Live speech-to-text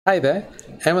Hi there.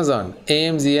 Amazon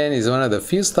AMZN is one of the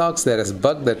few stocks that has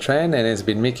bucked the trend and has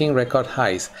been making record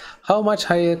highs. How much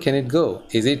higher can it go?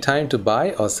 Is it time to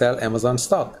buy or sell Amazon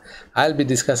stock? I'll be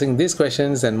discussing these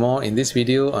questions and more in this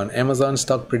video on Amazon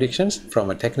stock predictions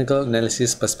from a technical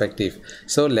analysis perspective.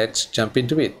 So let's jump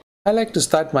into it. I like to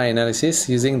start my analysis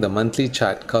using the monthly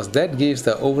chart because that gives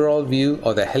the overall view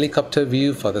or the helicopter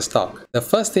view for the stock. The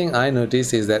first thing I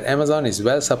notice is that Amazon is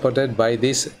well supported by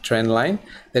this trend line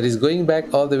that is going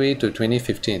back all the way to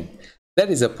 2015.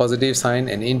 That is a positive sign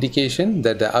and indication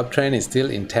that the uptrend is still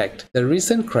intact. The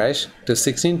recent crash to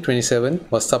 1627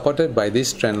 was supported by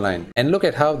this trend line. And look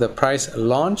at how the price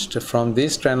launched from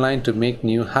this trend line to make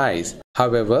new highs.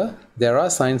 However, there are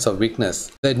signs of weakness.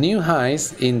 The new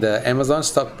highs in the Amazon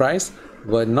stock price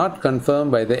were not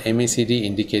confirmed by the MACD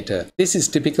indicator. This is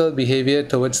typical behavior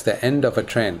towards the end of a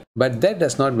trend, but that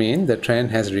does not mean the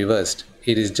trend has reversed.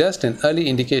 It is just an early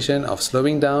indication of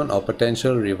slowing down or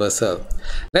potential reversal.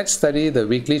 Let's study the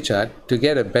weekly chart to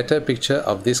get a better picture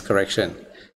of this correction.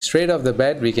 Straight off the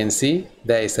bat, we can see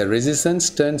there is a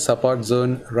resistance turn support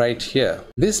zone right here.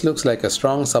 This looks like a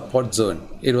strong support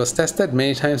zone. It was tested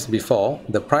many times before.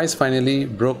 The price finally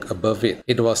broke above it.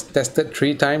 It was tested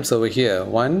 3 times over here.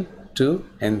 1, 2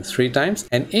 and 3 times,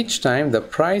 and each time the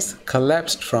price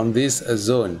collapsed from this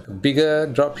zone. Bigger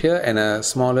drop here and a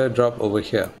smaller drop over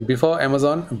here before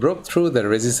Amazon broke through the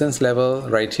resistance level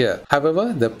right here.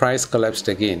 However, the price collapsed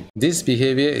again. This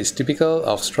behavior is typical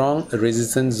of strong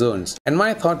resistance zones, and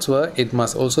my thoughts were it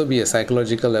must also be a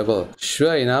psychological level.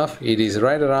 Sure enough, it is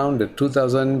right around the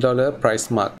 $2,000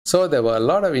 price mark. So there were a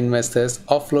lot of investors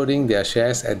offloading their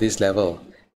shares at this level.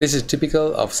 This is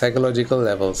typical of psychological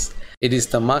levels. It is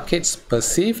the market's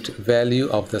perceived value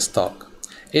of the stock.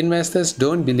 Investors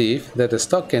don't believe that the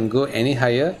stock can go any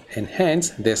higher, and hence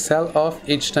they sell off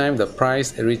each time the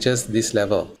price reaches this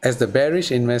level. As the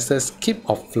bearish investors keep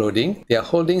offloading, their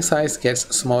holding size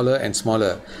gets smaller and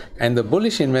smaller, and the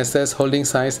bullish investors' holding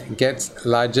size gets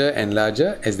larger and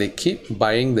larger as they keep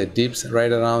buying the dips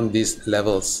right around these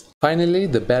levels. Finally,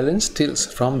 the balance tilts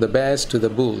from the bears to the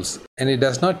bulls, and it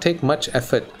does not take much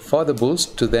effort for the bulls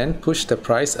to then push the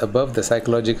price above the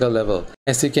psychological level.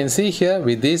 As you can see here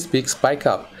with this big spike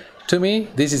up, to me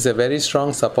this is a very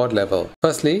strong support level.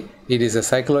 Firstly, it is a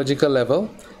psychological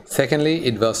level. Secondly,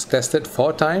 it was tested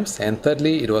 4 times, and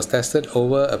thirdly, it was tested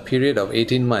over a period of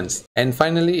 18 months. And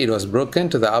finally, it was broken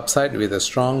to the upside with a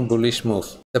strong bullish move.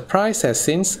 The price has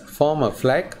since formed a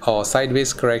flag or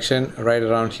sideways correction right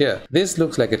around here. This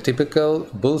looks like a typical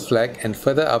bull flag, and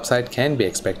further upside can be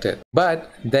expected.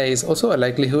 But there is also a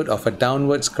likelihood of a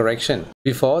downwards correction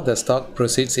before the stock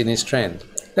proceeds in its trend.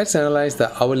 Let's analyze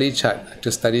the hourly chart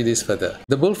to study this further.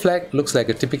 The bull flag looks like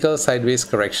a typical sideways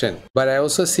correction, but I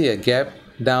also see a gap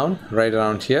down right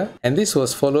around here, and this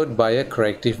was followed by a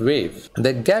corrective wave.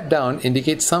 The gap down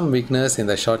indicates some weakness in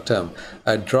the short term.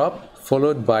 A drop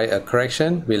followed by a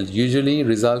correction will usually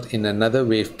result in another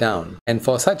wave down, and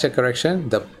for such a correction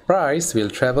the price will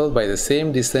travel by the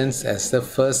same distance as the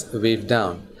first wave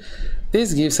down.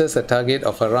 This gives us a target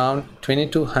of around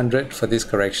 2200 for this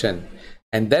correction,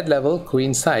 and that level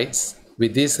coincides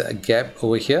with this gap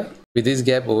over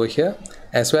here,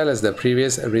 as well as the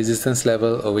previous resistance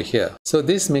level over here. So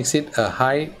this makes it a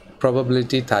high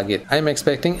probability target. I am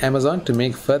expecting Amazon to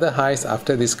make further highs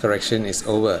after this correction is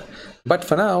over. But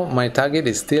for now, my target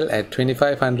is still at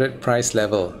 2500 price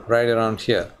level, right around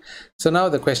here. So now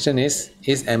the question is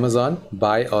Amazon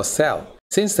buy or sell?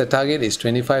 Since the target is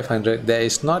 2500, there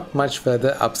is not much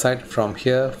further upside from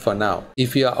here for now.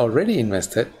 If you are already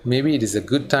invested, maybe it is a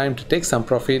good time to take some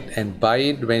profit and buy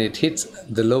it when it hits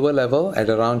the lower level at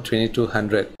around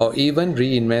 2200, or even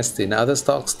reinvest in other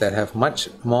stocks that have much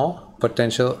more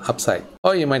potential upside.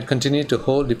 Or you might continue to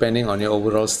hold depending on your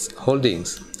overall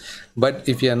holdings. But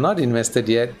if you are not invested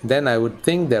yet, then I would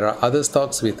think there are other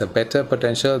stocks with a better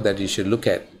potential that you should look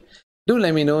at. Do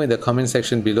let me know in the comment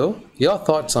section below your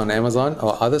thoughts on Amazon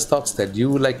or other stocks that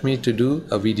you would like me to do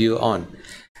a video on.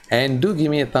 And do give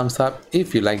me a thumbs up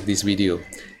if you like this video.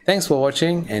 Thanks for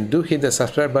watching, and do hit the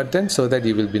subscribe button so that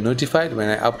you will be notified when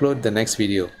I upload the next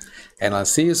video. And I'll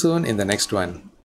see you soon in the next one.